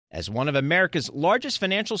As one of America's largest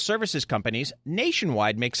financial services companies,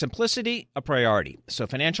 Nationwide makes simplicity a priority so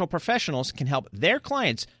financial professionals can help their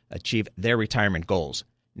clients achieve their retirement goals.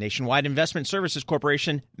 Nationwide Investment Services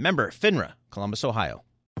Corporation, member FINRA, Columbus, Ohio.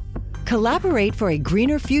 Collaborate for a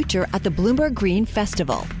greener future at the Bloomberg Green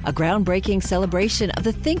Festival, a groundbreaking celebration of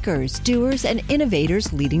the thinkers, doers, and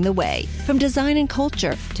innovators leading the way. From design and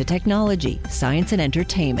culture to technology, science, and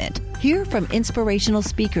entertainment. Hear from inspirational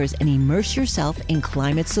speakers and immerse yourself in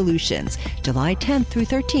climate solutions. July 10th through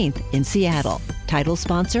 13th in Seattle. Title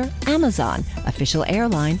sponsor, Amazon. Official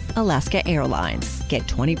airline, Alaska Airlines. Get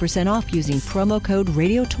 20% off using promo code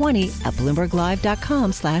radio20 at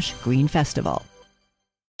bloomberglive.com/greenfestival.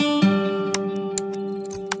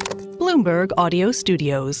 Bloomberg Audio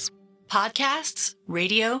Studios. Podcasts,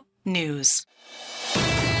 radio, news.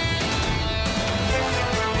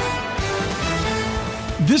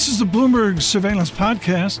 This is the Bloomberg Surveillance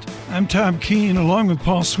Podcast. I'm Tom Keene, along with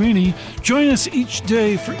Paul Sweeney. Join us each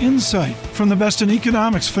day for insight from the best in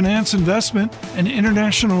economics, finance, investment, and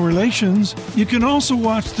international relations. You can also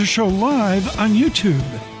watch the show live on YouTube.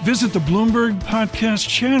 Visit the Bloomberg Podcast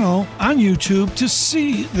channel on YouTube to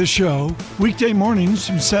see the show weekday mornings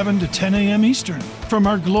from 7 to 10 a.m. Eastern from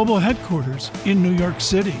our global headquarters in New York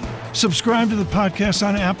City. Subscribe to the podcast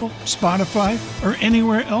on Apple, Spotify, or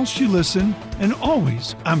anywhere else you listen, and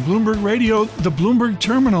always on Bloomberg Radio, the Bloomberg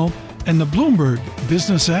Terminal, and the Bloomberg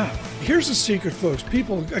Business app. Here's the secret, folks.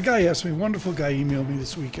 A guy asked me, a wonderful guy emailed me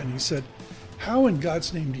this weekend. He said, how in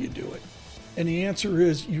God's name do you do it? And the answer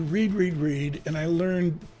is you read. And I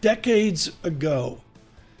learned decades ago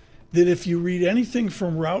that if you read anything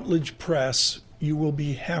from Routledge Press, you will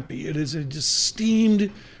be happy. It is an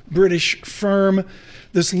esteemed British firm.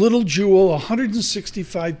 This little jewel,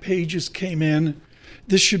 165 pages came in.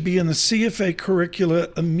 This should be in the CFA curricula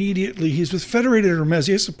immediately. He's with Federated Hermes.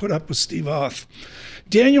 He has to put up with Steve Oth.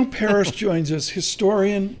 Daniel Paris joins us,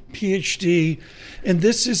 historian, PhD, and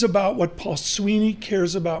this is about what Paul Sweeney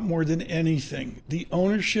cares about more than anything, the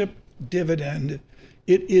ownership dividend.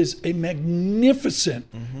 It is a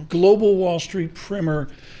magnificent global Wall Street primer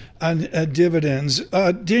on dividends.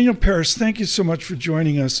 Daniel Paris, thank you so much for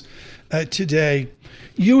joining us today.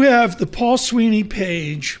 You have the Paul Sweeney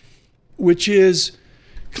page, which is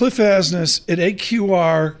Cliff Asness at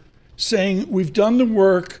AQR saying, we've done the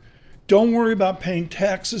work. Don't worry about paying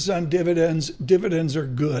taxes on dividends. Dividends are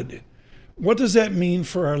good. What does that mean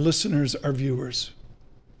for our listeners, our viewers?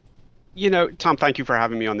 You know, Tom, thank you for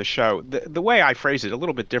having me on the show. The way I phrase it a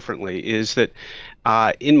little bit differently is that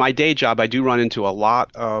in my day job, I do run into a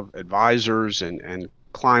lot of advisors and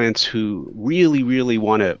clients who really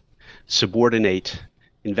want to subordinate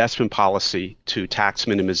investment policy to tax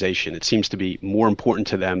minimization. It seems to be more important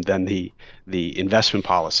to them than the investment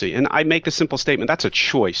policy. And I make the simple statement, that's a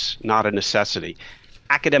choice, not a necessity.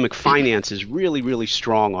 Academic finance is really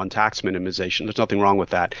strong on tax minimization. There's nothing wrong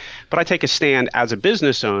with that. But I take a stand as a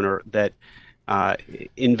business owner that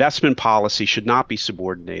investment policy should not be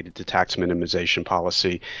subordinated to tax minimization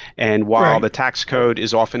policy. And while the tax code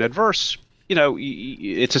is often adverse, you know,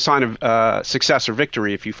 it's a sign of success or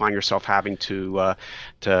victory if you find yourself having to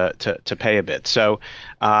pay a bit. So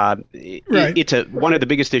it's one of the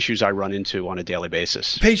biggest issues I run into on a daily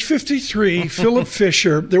basis. Page 53, Philip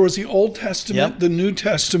Fisher. There was the Old Testament, the New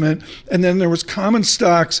Testament, and then there was common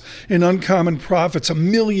stocks and uncommon profits. A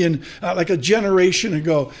million, like a generation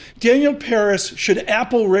ago. Daniel Paris, should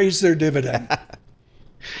Apple raise their dividend?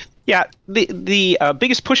 Yeah, the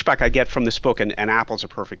biggest pushback I get from this book, and Apple's a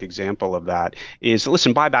perfect example of that, is,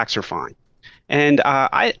 listen, buybacks are fine. And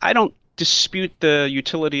I don't dispute the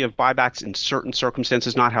utility of buybacks in certain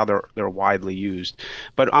circumstances, not how they're widely used.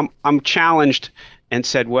 But I'm challenged and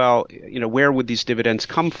said, well, you know, where would these dividends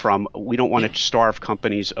come from? We don't want to starve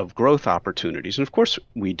companies of growth opportunities. And of course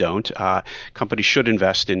we don't. Companies should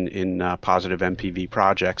invest in positive NPV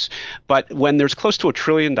projects. But when there's close to $1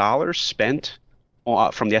 trillion spent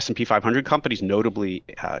from the S&P 500 companies, notably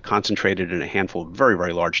concentrated in a handful of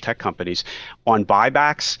very large tech companies, on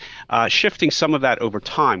buybacks, shifting some of that over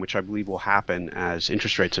time, which I believe will happen as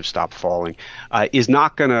interest rates have stopped falling, is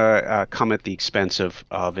not going to come at the expense of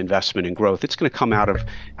investment and growth. It's going to come out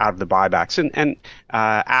of the buybacks. And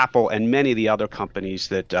Apple and many of the other companies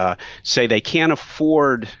that say they can't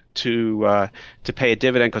afford to pay a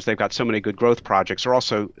dividend because they've got so many good growth projects are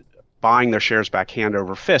also buying their shares back hand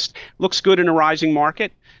over fist. Looks good in a rising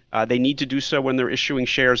market. They need to do so when they're issuing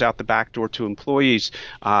shares out the back door to employees.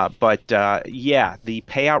 But the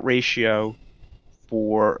payout ratio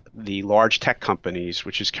for the large tech companies,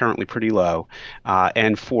 which is currently pretty low,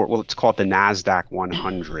 and for, well, let's call it the NASDAQ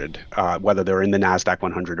 100, whether they're in the NASDAQ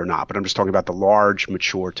 100 or not. But I'm just talking about the large,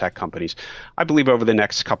 mature tech companies. I believe over the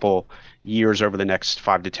next couple years, over the next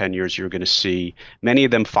 5 to 10 years, you're going to see many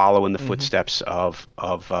of them follow in the footsteps of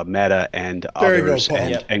Meta and others. There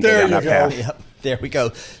you go, Paul. And go down that path. Yep. There we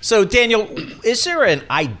go. So, Daniel, is there an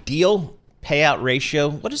ideal payout ratio?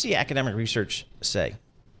 What does the academic research say?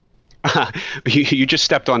 You just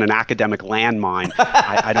stepped on an academic landmine.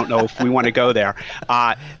 I don't know if we want to go there.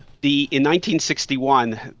 In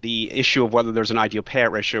 1961, the issue of whether there's an ideal payout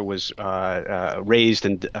ratio was raised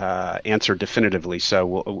and answered definitively.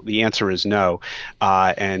 So the answer is no,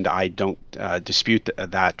 and I don't dispute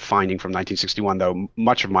that finding from 1961. Though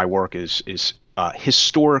much of my work is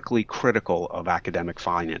historically critical of academic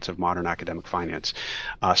finance, of modern academic finance.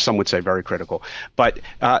 Some would say very critical. But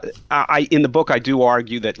in the book, I do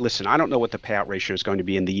argue that, listen, I don't know what the payout ratio is going to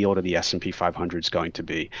be and the yield of the S&P 500 is going to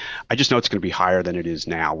be. I just know it's going to be higher than it is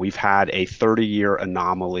now. We've had a 30-year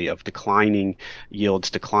anomaly of declining yields,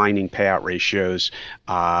 declining payout ratios,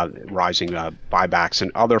 rising buybacks,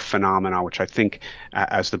 and other phenomena, which I think,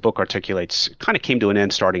 as the book articulates, kind of came to an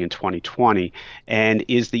end starting in 2020. And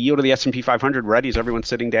is the yield of the S&P 500 ready? Is everyone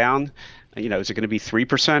sitting down? Is it going to be 3%,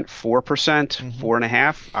 4%,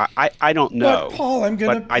 4.5%? I don't know. But Paul, I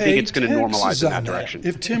think it's going to normalize in that direction.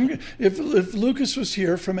 If Lucas was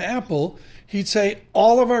here from Apple, he'd say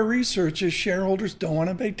all of our research is shareholders don't want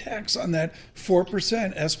to pay tax on that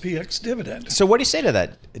 4% SPX dividend. So what do you say to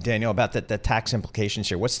that, Daniel, about the tax implications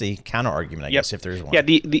here? What's the counter argument, I guess, if there is one? Yeah,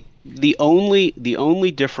 the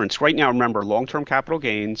only difference right now, remember, long-term capital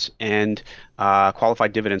gains and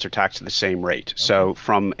qualified dividends are taxed at the same rate. Okay. So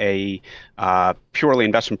from a purely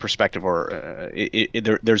investment perspective,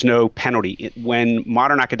 there's no penalty. When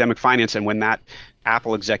modern academic finance and when that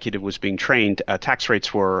Apple executive was being trained, tax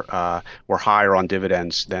rates were higher on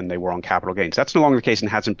dividends than they were on capital gains. That's no longer the case and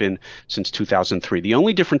hasn't been since 2003. The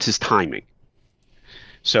only difference is timing.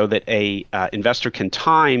 So that a investor can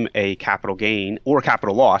time a capital gain or a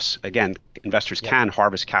capital loss. Again, investors can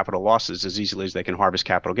harvest capital losses as easily as they can harvest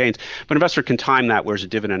capital gains, but an investor can time that, whereas a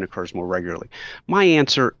dividend occurs more regularly. My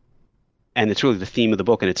answer, and it's really the theme of the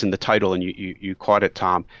book, and it's in the title, and you caught it,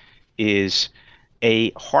 Tom, is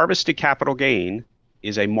a harvested capital gain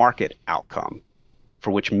is a market outcome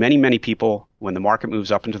for which many, many people, when the market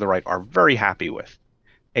moves up and to the right, are very happy with.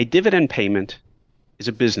 A dividend payment is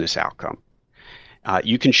a business outcome.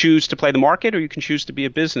 You can choose to play the market or you can choose to be a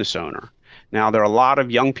business owner. Now, there are a lot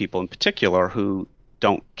of young people in particular who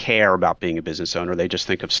don't care about being a business owner. They just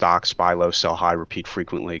think of stocks, buy low, sell high, repeat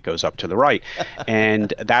frequently, it goes up to the right.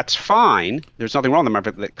 And that's fine. There's nothing wrong with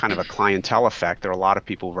them. That kind of a clientele effect. There are a lot of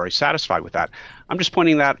people very satisfied with that. I'm just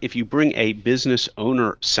pointing out if you bring a business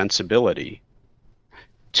owner sensibility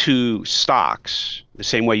to stocks, the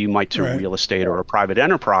same way you might to real estate or a private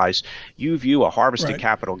enterprise, you view a harvested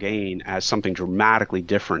capital gain as something dramatically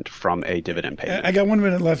different from a dividend payment. I got 1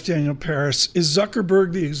 minute left, Daniel Paris. Is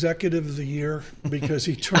Zuckerberg the executive of the year because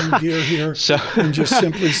he turned gear here and just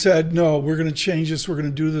simply said, no, we're going to change this. We're going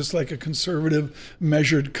to do this like a conservative,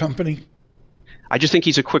 measured company? I just think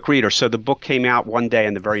he's a quick reader. So the book came out one day,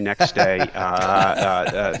 and the very next day,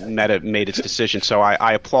 Meta made its decision. So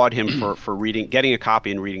I applaud him for reading, getting a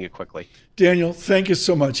copy, and reading it quickly. Daniel, thank you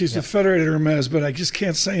so much. He's the Federated Hermes, but I just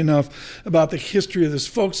can't say enough about the history of this.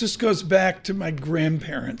 Folks, this goes back to my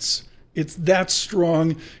grandparents. It's that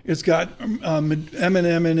strong. It's got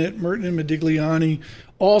Eminem in it, Merton and Modigliani,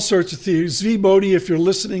 all sorts of theories. Zvi Bodhi, if you're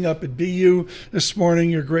listening up at BU this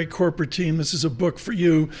morning, your great corporate team, this is a book for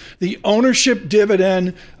you. The Ownership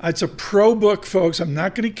Dividend, it's a pro book, folks. I'm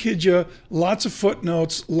not going to kid you. Lots of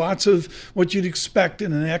footnotes, lots of what you'd expect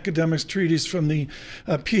in an academic treatise from the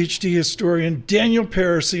PhD historian. Daniel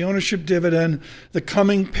Paris, The Ownership Dividend, the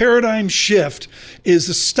coming paradigm shift is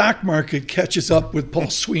the stock market catches up with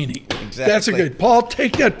Paul Sweeney. Exactly. That's a good. Paul,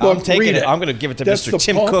 take that book. I'm taking read it. I'm going to give it to Mr.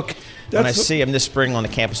 Tim Cook when I see him this spring on the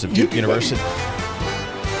campus of Duke University.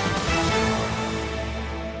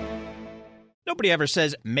 Nobody ever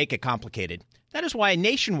says make it complicated. That is why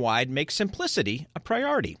Nationwide makes simplicity a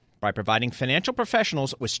priority by providing financial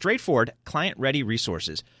professionals with straightforward, client-ready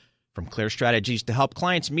resources. From clear strategies to help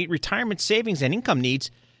clients meet retirement savings and income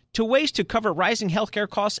needs to ways to cover rising healthcare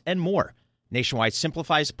costs and more. Nationwide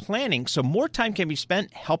simplifies planning so more time can be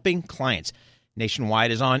spent helping clients.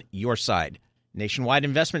 Nationwide is on your side. Nationwide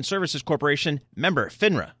Investment Services Corporation, member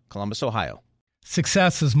FINRA, Columbus, Ohio.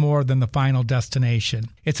 Success is more than the final destination.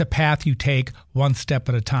 It's a path you take one step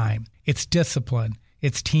at a time. It's discipline,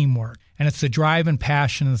 it's teamwork, and it's the drive and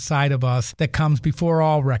passion inside of us that comes before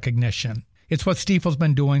all recognition. It's what Stifel's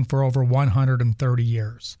been doing for over 130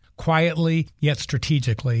 years. Quietly, yet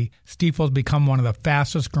strategically, Stifel's become one of the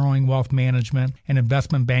fastest growing wealth management and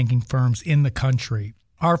investment banking firms in the country.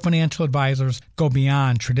 Our financial advisors go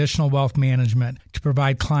beyond traditional wealth management to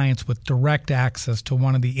provide clients with direct access to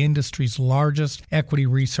one of the industry's largest equity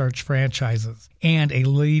research franchises and a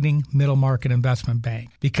leading middle market investment bank,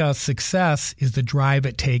 because success is the drive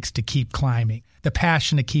it takes to keep climbing, the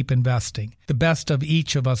passion to keep investing, the best of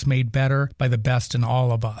each of us made better by the best in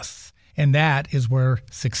all of us. And that is where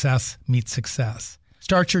success meets success.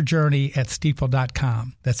 Start your journey at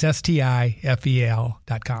Stifel.com. That's STIFEL.com.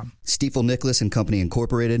 Stifel Nicholas and Company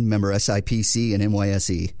Incorporated, member SIPC and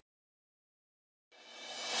NYSE.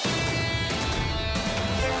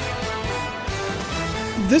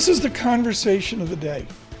 This is the conversation of the day.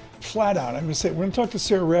 Flat out, I'm going to say, we're going to talk to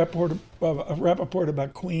Sarah Rappaport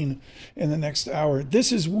about Queen in the next hour.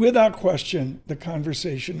 This is, without question, the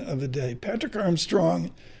conversation of the day. Patrick Armstrong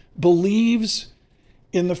believes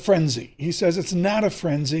in the frenzy. He says it's not a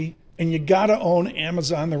frenzy, and you got to own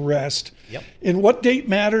Amazon the rest. Yep. And what date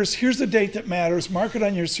matters? Here's the date that matters. Mark it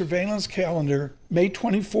on your surveillance calendar. May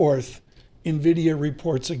 24th, NVIDIA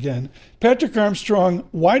reports again. Patrick Armstrong,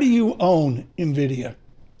 why do you own NVIDIA?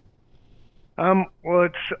 Well,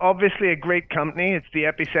 it's obviously a great company. It's the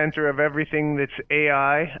epicenter of everything that's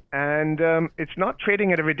AI, and it's not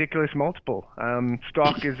trading at a ridiculous multiple.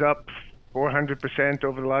 Stock is up 400%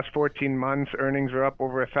 over the last 14 months. Earnings are up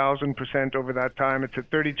over 1,000% over that time. It's at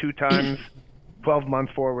 32 times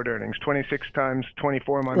 12-month forward earnings, 26 times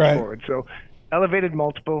 24 months forward. So elevated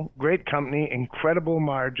multiple, great company, incredible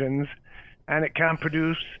margins, and it can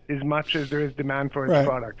produce as much as there is demand for its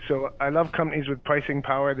product. So I love companies with pricing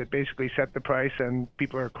power that basically set the price, and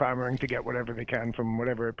people are clamoring to get whatever they can from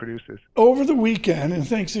whatever it produces. Over the weekend, and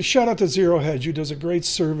thanks to shout out to Zero Hedge, who does a great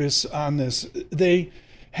service on this, they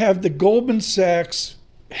have the Goldman Sachs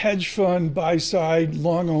hedge fund buy side,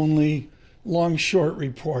 long only, long short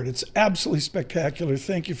report. It's absolutely spectacular.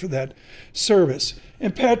 Thank you for that service.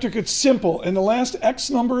 And Patrick, it's simple. In the last X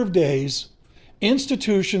number of days,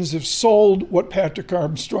 institutions have sold what Patrick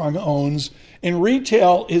Armstrong owns, and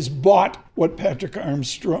retail is bought what Patrick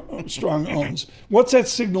Armstrong owns. What's that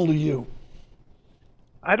signal to you?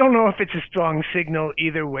 I don't know if it's a strong signal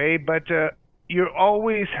either way, but you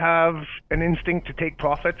always have an instinct to take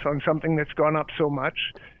profits on something that's gone up so much.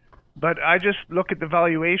 But I just look at the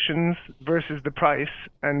valuations versus the price,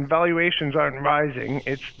 and valuations aren't rising.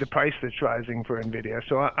 It's the price that's rising for NVIDIA.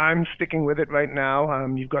 So I'm sticking with it right now.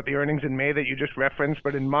 You've got the earnings in May that you just referenced,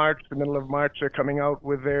 but in March, the middle of March, they're coming out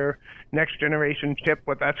with their next generation chip,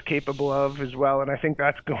 what that's capable of as well. And I think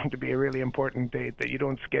that's going to be a really important date, that you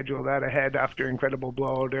don't schedule that ahead after incredible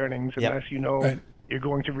blowout earnings unless you know you're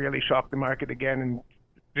going to really shock the market again and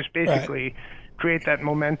just basically create that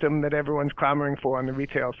momentum that everyone's clamoring for on the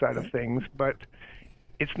retail side of things. But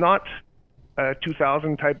it's not a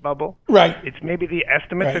 2000 type bubble. It's maybe the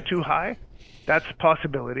estimates are too high. That's a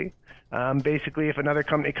possibility. Basically, if another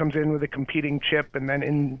company comes in with a competing chip and then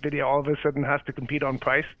NVIDIA all of a sudden has to compete on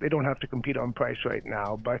price, they don't have to compete on price right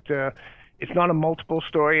now. But it's not a multiple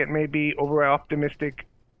story. It may be over-optimistic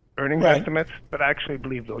earnings estimates, but I actually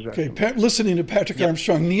believe those estimates. Listening to Patrick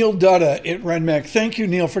Armstrong, Neil Dutta at Renmac. Thank you,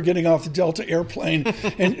 Neil, for getting off the Delta airplane.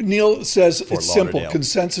 And Neil says it's simple.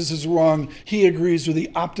 Consensus is wrong. He agrees with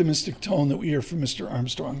the optimistic tone that we hear from Mr.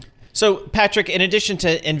 Armstrong. So, Patrick, in addition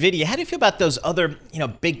to NVIDIA, how do you feel about those other,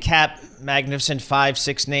 big cap, magnificent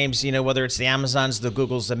 5-6 names, whether it's the Amazons, the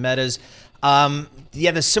Googles, the Metas? Do you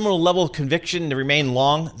have a similar level of conviction to remain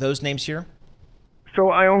long those names here? So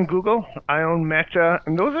I own Google, I own Meta,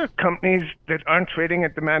 and those are companies that aren't trading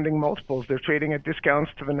at demanding multiples. They're trading at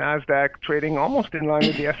discounts to the NASDAQ, trading almost in line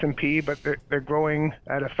with the S&P, but they're growing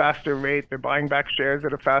at a faster rate. They're buying back shares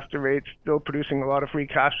at a faster rate, still producing a lot of free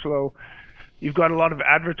cash flow. You've got a lot of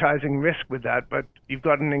advertising risk with that, but you've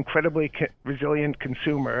got an incredibly resilient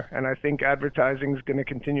consumer, and I think advertising is going to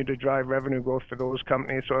continue to drive revenue growth for those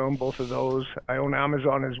companies. So I own both of those. I own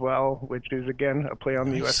Amazon as well, which is, again, a play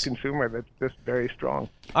on the U.S. consumer that's just very strong.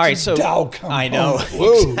 All right, so Dow component. I know.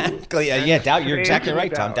 Exactly. Yeah, Dow, you're exactly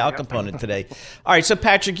right, Tom. Dow component today. All right, so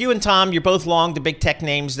Patrick, you and Tom, you're both long, the big tech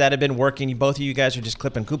names that have been working. Both of you guys are just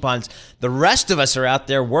clipping coupons. The rest of us are out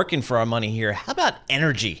there working for our money here. How about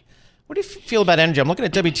energy? What do you feel about energy? I'm looking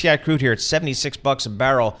at WTI crude here. It's $76 a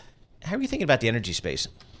barrel. How are you thinking about the energy space?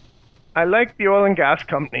 I like the oil and gas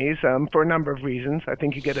companies for a number of reasons. I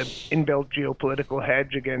think you get an inbuilt geopolitical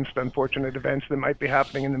hedge against unfortunate events that might be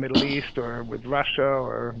happening in the Middle East, or with Russia,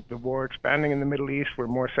 or the war expanding in the Middle East where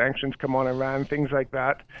more sanctions come on Iran, things like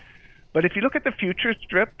that. But if you look at the futures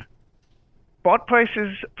strip, spot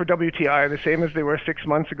prices for WTI are the same as they were 6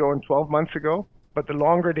 months ago and 12 months ago, but the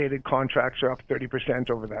longer dated contracts are up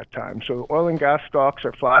 30% over that time. So oil and gas stocks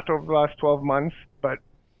are flat over the last 12 months, but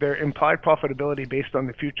their implied profitability based on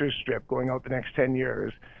the futures strip going out the next 10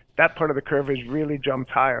 years, that part of the curve has really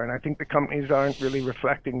jumped higher. And I think the companies aren't really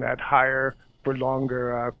reflecting that higher for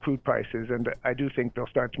longer crude prices. And I do think they'll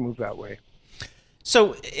start to move that way.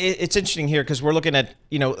 So it's interesting here because we're looking at,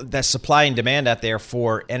 the supply and demand out there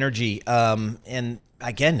for energy. And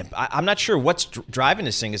again, I'm not sure what's driving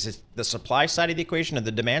this thing. Is it the supply side of the equation or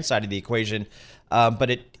the demand side of the equation?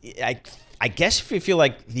 But I guess if you feel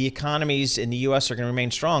like the economies in the U.S. are going to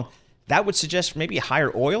remain strong, that would suggest maybe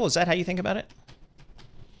higher oil. Is that how you think about it?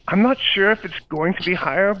 I'm not sure if it's going to be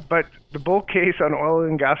higher, but the bull case on oil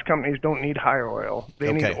and gas companies don't need higher oil.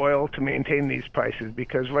 They need oil to maintain these prices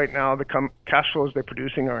because right now the cash flows they're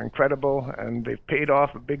producing are incredible, and they've paid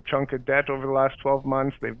off a big chunk of debt over the last 12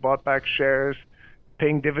 months. They've bought back shares,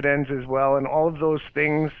 paying dividends as well, and all of those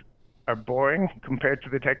things are boring compared to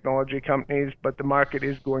the technology companies, but the market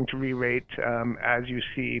is going to re-rate as you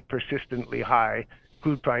see persistently high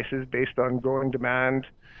crude prices based on growing demand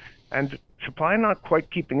and supply not quite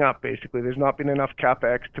keeping up, basically. There's not been enough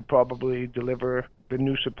CapEx to probably deliver the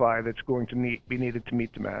new supply that's going to be needed to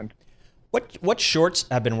meet demand. What shorts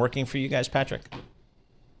have been working for you guys, Patrick?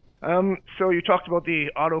 So you talked about the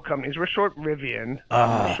auto companies. We're short Rivian,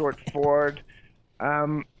 we're short Ford,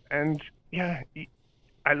 and yeah,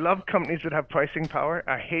 I love companies that have pricing power.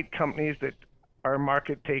 I hate companies that are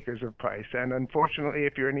market takers of price. And unfortunately,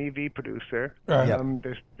 if you're an EV producer,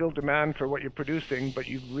 there's still demand for what you're producing, but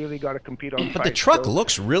you've really got to compete on price. But the truck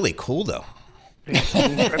looks really cool, though.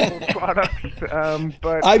 Incredible products,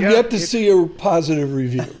 but I've yet to see a positive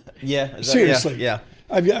review. Seriously. Yeah.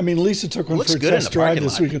 I mean, Lisa took one for a test drive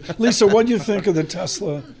this weekend. Lisa, what do you think of the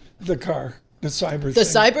Tesla, the car? The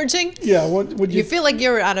cyber thing? Yeah. What would you feel like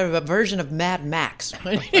you're out of a version of Mad Max?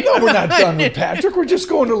 No, we're not done with Patrick. We're just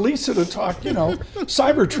going to Lisa to talk,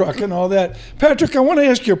 Cybertruck and all that. Patrick, I want to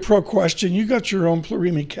ask you a pro question. You got your own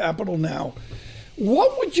Plurimi Capital now.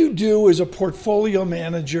 What would you do as a portfolio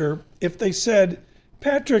manager if they said,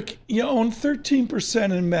 Patrick, you own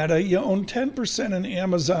 13% in Meta, you own 10% in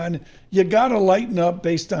Amazon, you got to lighten up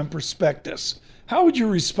based on prospectus? How would you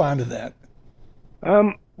respond to that?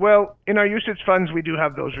 Well, in our usage funds, we do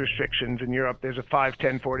have those restrictions. In Europe, there's a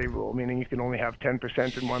 5-10-40 rule, meaning you can only have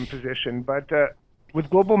 10% in one position. But with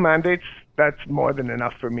global mandates, that's more than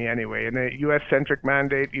enough for me anyway. In a U.S.-centric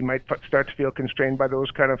mandate, you might start to feel constrained by those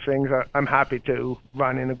kind of things. I'm happy to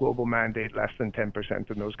run in a global mandate less than 10%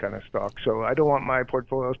 in those kind of stocks. So I don't want my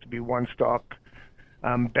portfolios to be one stock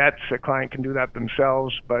bets. A client can do that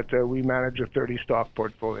themselves, but we manage a 30-stock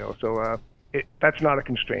portfolio. So that's not a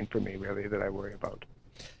constraint for me, really, that I worry about.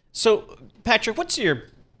 So, Patrick, what's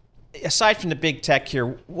aside from the big tech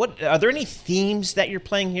here, are there any themes that you're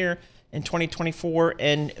playing here in 2024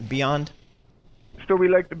 and beyond? So we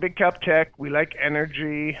like the big cap tech, we like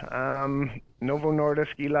energy, Novo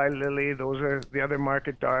Nordisk, Eli Lilly, those are the other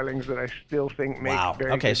market darlings that I still think make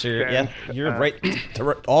very good sense. You're right,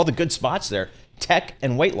 all the good spots there. Tech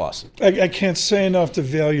and weight loss. I can't say enough the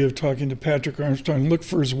value of talking to Patrick Armstrong. Look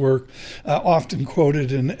for his work, often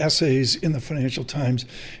quoted in essays in the Financial Times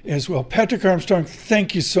as well. Patrick Armstrong,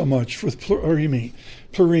 thank you so much for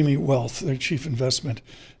Plurimi Wealth, their Chief Investment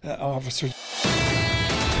Officer.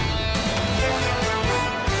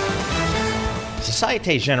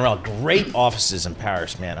 Societe Generale, great offices in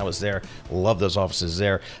Paris, man. I was there. Love those offices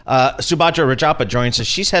there. Subhadra Rajappa joins us.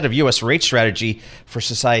 She's head of U.S. rate strategy for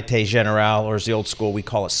Societe Generale, or as the old school, we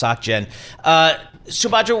call it SocGen.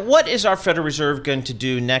 Subhadra, what is our Federal Reserve going to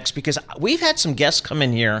do next? Because we've had some guests come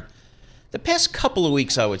in here the past couple of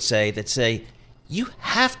weeks, I would say, that say, you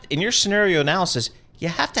have, in your scenario analysis, you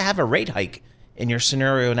have to have a rate hike in your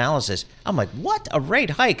scenario analysis. I'm like, what? A rate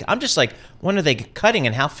hike? I'm just like, when are they cutting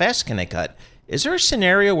and how fast can they cut? Is there a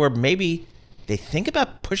scenario where maybe they think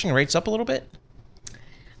about pushing rates up a little bit?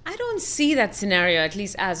 I don't see that scenario, at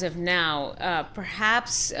least as of now.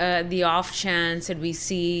 Perhaps the off chance that we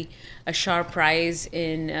see a sharp rise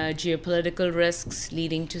in geopolitical risks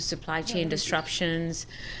leading to supply chain disruptions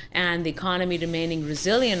and the economy remaining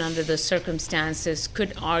resilient under the circumstances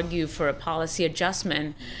could argue for a policy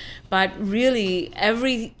adjustment. But really,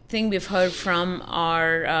 everything we've heard from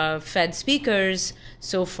our Fed speakers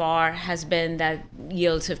so far has been that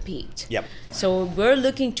yields have peaked. Yep. So we're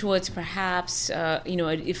looking towards perhaps,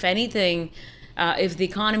 if anything, if the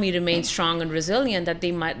economy remains strong and resilient, that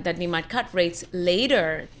they might cut rates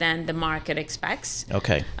later than the market expects.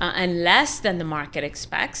 Okay. And less than the market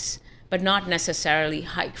expects, but not necessarily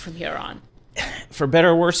hike from here on. For better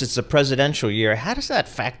or worse, it's a presidential year. How does that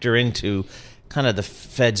factor into kind of the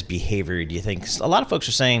Fed's behavior, do you think? A lot of folks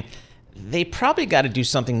are saying they probably got to do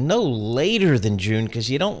something no later than June because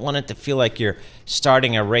you don't want it to feel like you're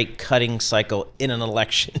starting a rate cutting cycle in an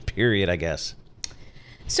election period, I guess.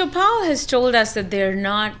 So Powell has told us that they're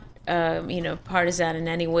not partisan in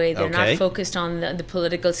any way. They're not focused on the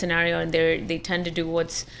political scenario, and they tend to do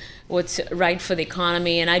what's right for the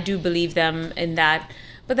economy, and I do believe them in that.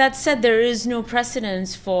 But that said, there is no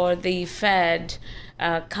precedence for the Fed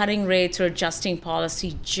cutting rates or adjusting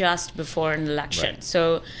policy just before an election. Right.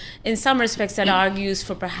 So in some respects, that argues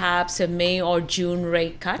for perhaps a May or June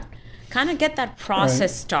rate cut, kind of get that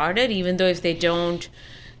process started, even though if they don't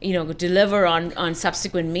deliver on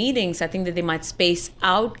subsequent meetings, I think that they might space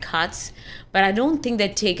out cuts, but I don't think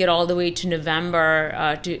they'd take it all the way to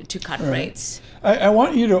November to cut rates. I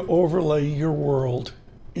want you to overlay your world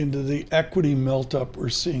into the equity melt-up we're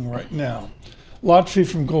seeing right now. Lotfi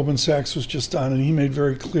from Goldman Sachs was just on, and he made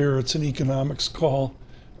very clear it's an economics call,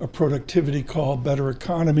 a productivity call, better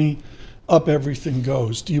economy, up everything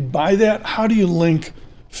goes. Do you buy that? How do you link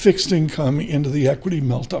fixed income into the equity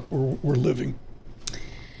melt-up we're living?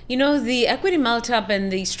 The equity melt-up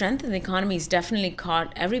and the strength in the economy has definitely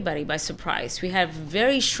caught everybody by surprise. We have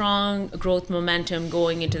very strong growth momentum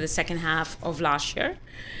going into the second half of last year.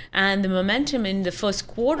 And the momentum in the first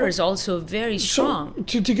quarter is also very strong.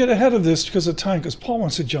 So, to get ahead of this, because of time, because Paul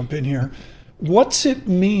wants to jump in here, what's it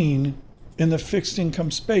mean in the fixed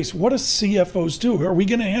income space? What do CFOs do? Are we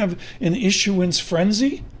going to have an issuance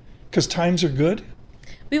frenzy because times are good?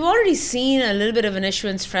 We've already seen a little bit of an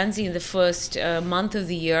issuance frenzy in the first month of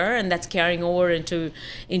the year, and that's carrying over into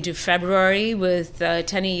February with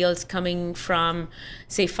 10-year yields coming from,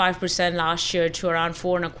 say, 5% last year to around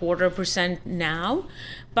 4.25% now.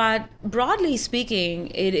 But broadly speaking,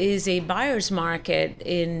 it is a buyer's market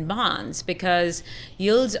in bonds because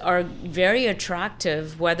yields are very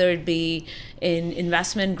attractive, whether it be in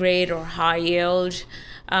investment grade or high yield,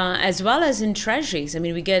 as well as in treasuries. I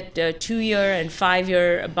mean, we get 2-year and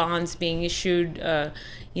 5-year bonds being issued,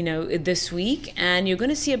 this week, and you're going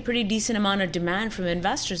to see a pretty decent amount of demand from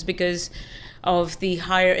investors because of the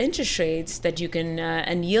higher interest rates that you can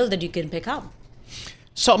and yield that you can pick up.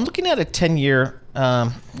 So I'm looking at a 10-year,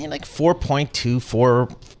 like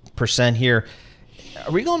 4.24% here.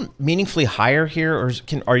 Are we going meaningfully higher here, or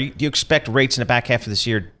do you expect rates in the back half of this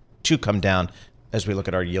year to come down as we look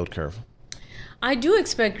at our yield curve? I do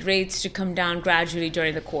expect rates to come down gradually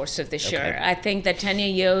during the course of this year. I think that 10-year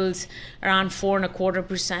yields around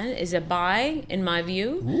 4.25% is a buy, in my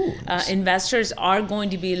view. Ooh, nice. Investors are going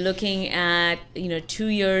to be looking at 2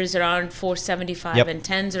 years around 4.75 and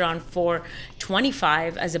 10s around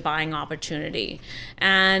 4.25 as a buying opportunity.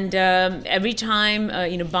 And every time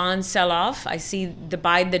bonds sell off, I see the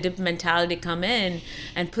buy the dip mentality come in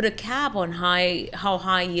and put a cap on how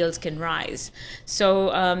high yields can rise. So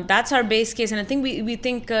that's our base case, and I think we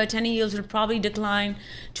think 10-year yields will probably decline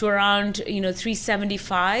to around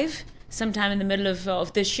 3.75 sometime in the middle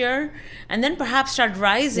of this year, and then perhaps start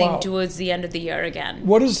rising towards the end of the year again.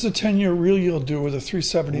 What does the 10-year real yield do with a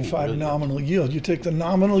 3.75 nominal yield? You take the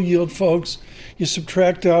nominal yield, folks, you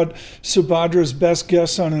subtract out Subhadra's best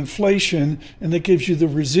guess on inflation, and that gives you the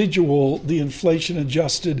residual, the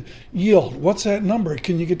inflation-adjusted yield. What's that number?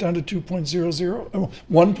 Can you get down to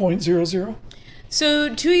 1.00? So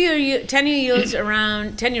 10-year yields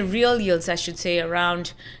around 10-year real yields, I should say,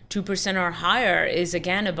 around 2% or higher is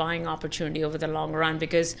again a buying opportunity over the long run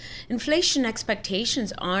because inflation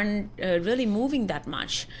expectations aren't really moving that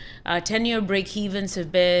much. 10-year break-evens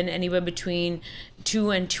have been anywhere between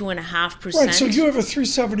 2 and 2.5%. Right. So you have a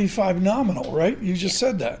 3.75 nominal, right? You just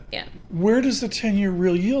said that. Yeah. Where does the 10-year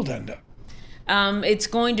real yield end up? It's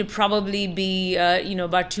going to probably be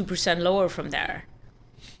about 2% lower from there.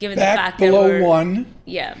 Given back the fact below that 1.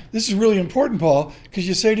 Yeah. This is really important, Paul, because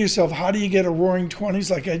you say to yourself, how do you get a roaring 20s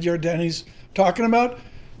like Ed Yardeni's talking about?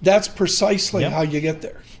 That's precisely how you get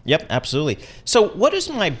there. Yep, absolutely. So what is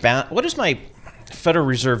my Federal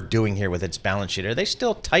Reserve doing here with its balance sheet? Are they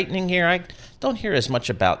still tightening here? I don't hear as much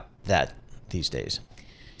about that these days.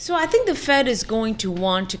 So I think the Fed is going to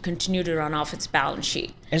want to continue to run off its balance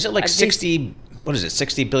sheet. Is it like 60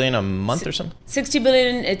 billion a month or something? 60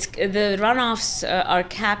 billion. It's the runoffs are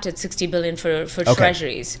capped at 60 billion for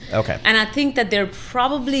treasuries. Okay. And I think that they're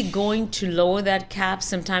probably going to lower that cap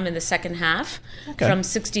sometime in the second half from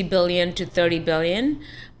 60 billion to 30 billion.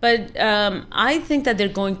 But I think that they're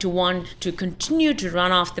going to want to continue to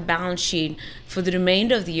run off the balance sheet for the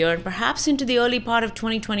remainder of the year and perhaps into the early part of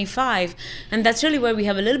 2025. And that's really where we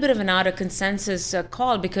have a little bit of an out of consensus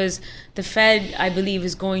call because the Fed, I believe,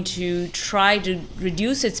 is going to try to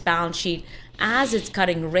reduce its balance sheet as it's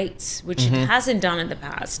cutting rates, which it hasn't done in the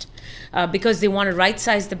past, because they want to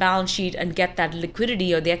right-size the balance sheet and get that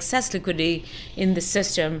liquidity or the excess liquidity in the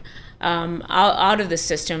system out of the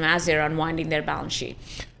system as they're unwinding their balance sheet.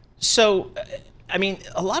 So, I mean,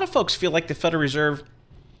 a lot of folks feel like the Federal Reserve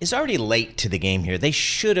is already late to the game here. They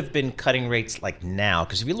should have been cutting rates like now,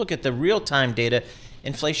 because if you look at the real-time data,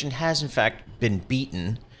 inflation has in fact been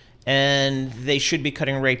beaten, and they should be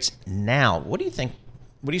cutting rates now. What do you think?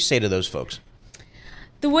 What do you say to those folks?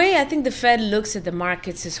 The way I think the Fed looks at the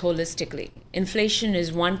markets is holistically. Inflation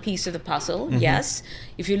is one piece of the puzzle, yes.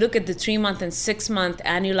 If you look at the 3-month and 6-month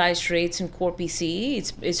annualized rates in core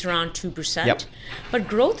PCE, it's around 2%. Yep. But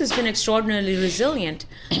growth has been extraordinarily resilient.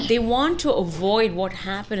 They want to avoid what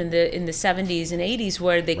happened in the 70s and 80s,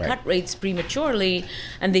 where they cut rates prematurely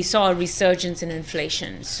and they saw a resurgence in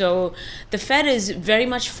inflation. So the Fed is very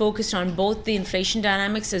much focused on both the inflation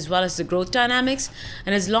dynamics as well as the growth dynamics.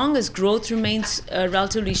 And as long as growth remains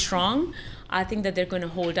relatively strong, I think that they're going to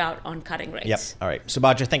hold out on cutting rates. Yep. All right.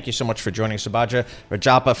 Subhadra, thank you so much for joining us. Subhadra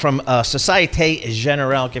Rajappa from Societe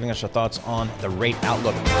Generale, giving us your thoughts on the rate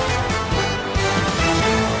outlook.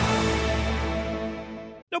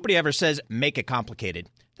 Nobody ever says make it complicated.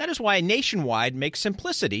 That is why Nationwide makes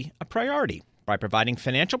simplicity a priority by providing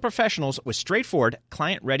financial professionals with straightforward,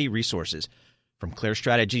 client-ready resources. From clear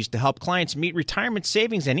strategies to help clients meet retirement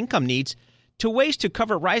savings and income needs, to ways to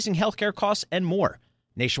cover rising healthcare costs and more.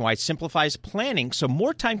 Nationwide simplifies planning so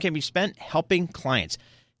more time can be spent helping clients.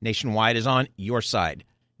 Nationwide is on your side.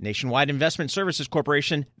 Nationwide Investment Services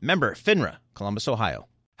Corporation, member FINRA, Columbus, Ohio.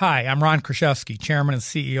 Hi, I'm Ron Kraszewski, Chairman and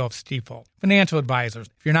CEO of Stifel. Financial advisors,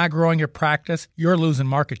 if you're not growing your practice, you're losing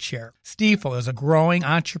market share. Stifel is a growing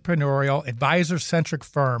entrepreneurial, advisor-centric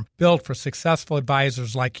firm built for successful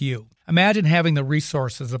advisors like you. Imagine having the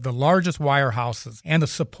resources of the largest wirehouses and the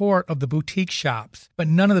support of the boutique shops, but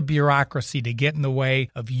none of the bureaucracy to get in the way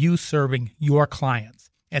of you serving your clients.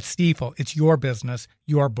 At Stifel, it's your business,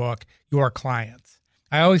 your book, your clients.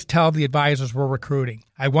 I always tell the advisors we're recruiting,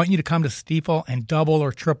 I want you to come to Stifel and double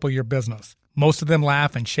or triple your business. Most of them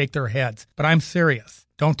laugh and shake their heads, but I'm serious.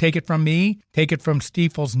 Don't take it from me. Take it from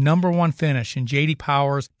Stifel's #1 finish in J.D.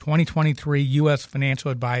 Power's 2023 U.S.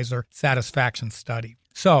 Financial Advisor Satisfaction Study.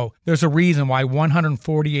 So, there's a reason why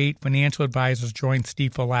 148 financial advisors joined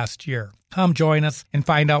Stifel last year. Come join us and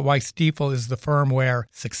find out why Stifel is the firm where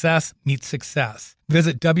success meets success.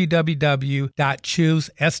 Visit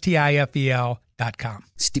www.choosestifel.com.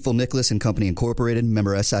 Stifel Nicholas and Company Incorporated,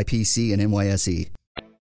 member SIPC and NYSE.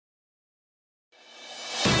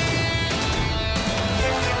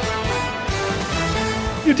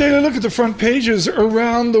 You take a look at the front pages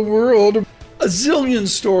around the world. A zillion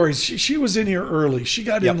stories. She was in here early. She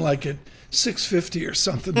got in like at 6:50 or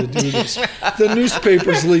something to do this. The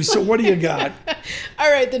newspapers, Lisa, what do you got?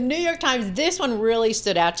 All right, the New York Times, this one really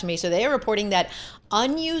stood out to me. So they are reporting that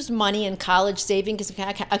unused money in college savings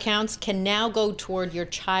accounts can now go toward your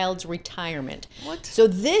child's retirement. What? So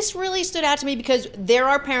this really stood out to me because there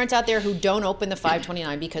are parents out there who don't open the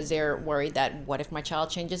 529 because they're worried that what if my child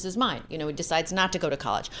changes his mind? You know, he decides not to go to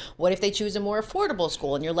college. What if they choose a more affordable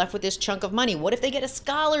school and you're left with this chunk of money? What if they get a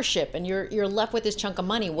scholarship and you're left with this chunk of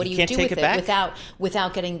money? What do you do with it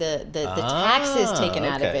without getting the taxes taken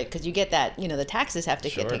out of it? Because you get that, you know, the taxes have to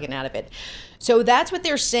get taken out of it. So that's what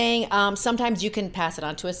they're saying. Sometimes you can pass it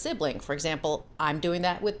on to a sibling. For example, I'm doing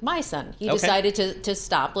that with my son. He decided to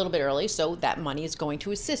stop a little bit early, so that money is going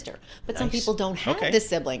to his sister. But some people don't have the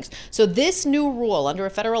siblings. So this new rule under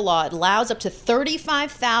a federal law allows up to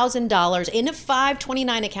 $35,000 in a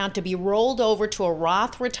 529 account to be rolled over to a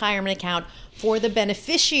Roth retirement account for the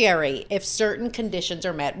beneficiary if certain conditions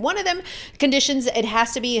are met. One of them conditions, it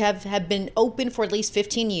has to be have been open for at least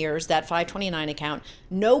 15 years, that 529 account.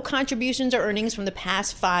 No contributions or earnings from the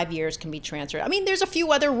past 5 years can be transferred. I mean, there's a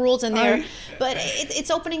few other rules in there, but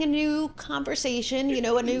it's opening a new conversation, you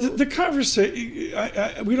know, a new... The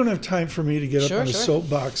conversation, we don't have time for me to get up on a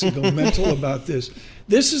soapbox and go mental about this.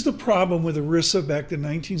 This is the problem with ERISA back in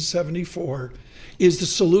 1974. Is the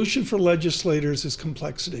solution for legislators is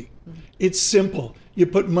complexity. It's simple. You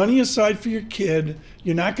put money aside for your kid,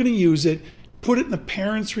 you're not going to use it, put it in the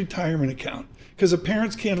parents' retirement account because the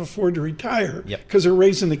parents can't afford to retire because they're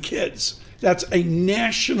raising the kids. That's a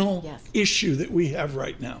national issue that we have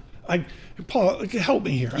right now. Paul, help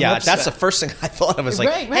me here. Yeah, that's the first thing I thought of. Was like,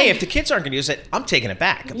 hey, if the kids aren't going to use it, I'm taking it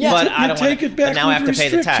back. Yeah. But I don't take it back. But now I have to pay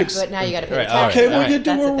the tax. But now you got to pay the tax. Okay, well, you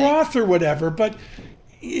do a Roth or whatever, but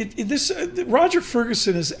Roger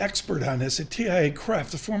Ferguson is expert on this at TIA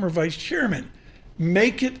Craft, the former vice chairman.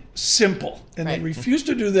 Make it simple. And they refuse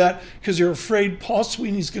to do that because they're afraid Paul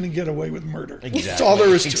Sweeney's going to get away with murder. Exactly. That's all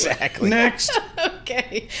there is to it. Next.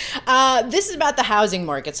 Okay. This is about the housing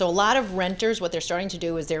market. So a lot of renters, what they're starting to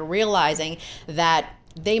do is they're realizing that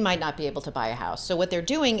they might not be able to buy a house. So what they're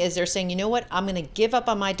doing is they're saying, you know what, I'm going to give up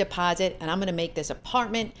on my deposit and I'm going to make this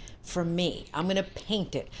apartment for me. I'm going to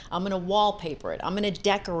paint it. I'm going to wallpaper it. I'm going to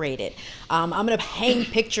decorate it. I'm going to hang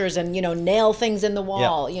pictures and, nail things in the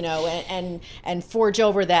wall, and forge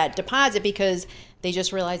over that deposit because they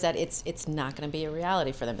just realize that it's not going to be a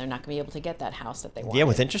reality for them. They're not going to be able to get that house that they want. Yeah,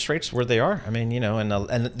 with interest rates where they are. I mean,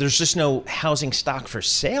 and there's just no housing stock for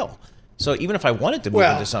sale. So even if I wanted to move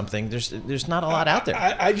into something, there's not a lot out there.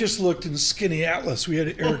 I just looked in Skinny Atlas. We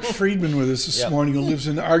had Eric Friedman with us this morning, who lives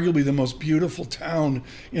in arguably the most beautiful town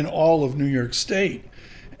in all of New York State.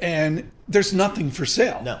 And there's nothing for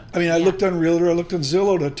sale. No. I mean, I looked on Realtor, I looked on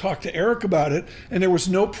Zillow to talk to Eric about it, and there was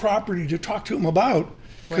no property to talk to him about.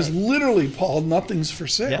 Because literally, Paul, nothing's for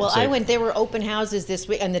sale. Well, there were open houses this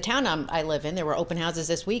week. In the town I live in, there were open houses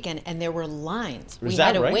this weekend, and there were lines. We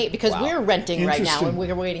had to wait because we're renting right now, and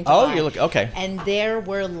we're waiting to buy. You're looking, okay. And there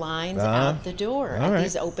were lines out the door at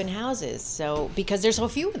these open houses. So, because there's so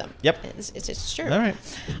few of them. Yep. It's true. All right.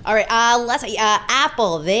 Let's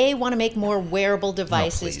Apple, they want to make more wearable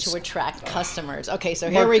devices to attract customers. Okay, so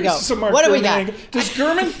here we go. What do we got? Does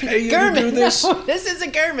Gurman pay you to do this? No, this is a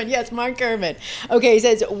Gurman. Yes, Mark Gurman. Okay, he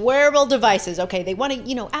says, wearable devices. Okay, they want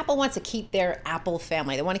to, Apple wants to keep their Apple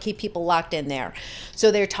family. They want to keep people locked in there.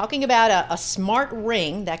 So they're talking about a smart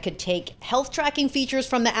ring that could take health tracking features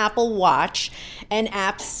from the Apple Watch and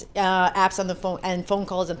apps on the phone and phone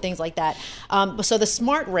calls and things like that. So the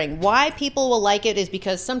smart ring, why people will like it is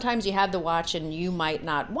because sometimes you have the watch and you might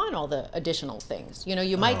not want all the additional things.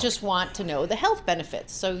 You might just want to know the health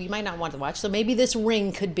benefits. So you might not want the watch. So maybe this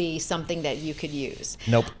ring could be something that you could use.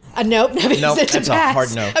 Nope. Nope. That's a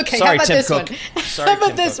hard no. Okay, sorry, how about Tim this Cook. one? Sorry, how about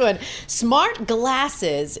Tim this Cook. one? Smart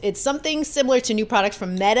glasses. It's something similar to new products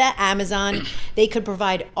from Meta, Amazon. They could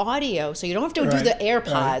provide audio, so you don't have to do the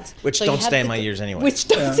AirPods. Which so don't stay in my ears anyway. Which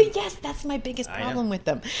don't say, yes, that's my biggest problem with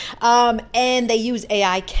them. And they use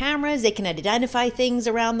AI cameras. They can identify things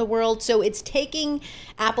around the world. So it's taking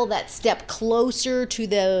Apple that step closer to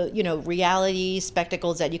the, reality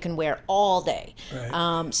spectacles that you can wear all day.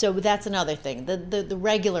 Right. So that's another thing. The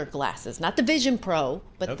regular glasses, not the Vision Pro,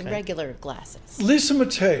 but the regular glasses. Lisa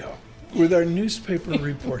Mateo with our newspaper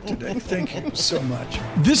report today. Thank you so much.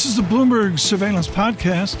 This is the Bloomberg Surveillance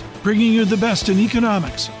Podcast, bringing you the best in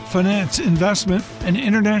economics, finance, investment, and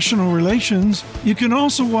international relations. You can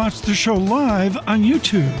also watch the show live on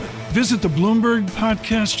YouTube. Visit the Bloomberg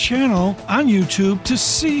Podcast channel on YouTube to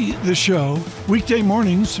see the show weekday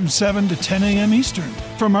mornings from 7 to 10 a.m. Eastern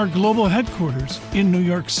from our global headquarters in New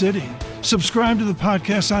York City. Subscribe to the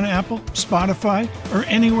podcast on Apple, Spotify, or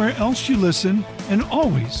anywhere else you listen, and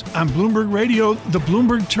always on Bloomberg Radio, the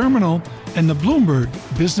Bloomberg Terminal, and the Bloomberg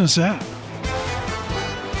Business app.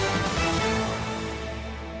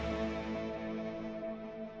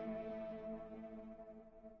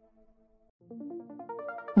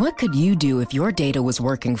 What could you do if your data was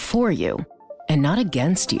working for you and not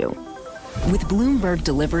against you? With Bloomberg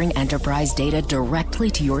delivering enterprise data directly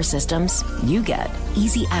to your systems, you get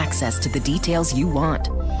easy access to the details you want,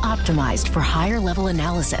 optimized for higher-level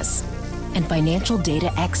analysis, and financial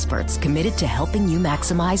data experts committed to helping you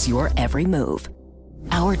maximize your every move.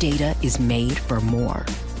 Our data is made for more,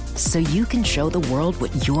 so you can show the world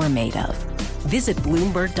what you're made of. Visit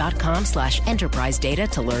Bloomberg.com/enterprise data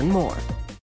to learn more.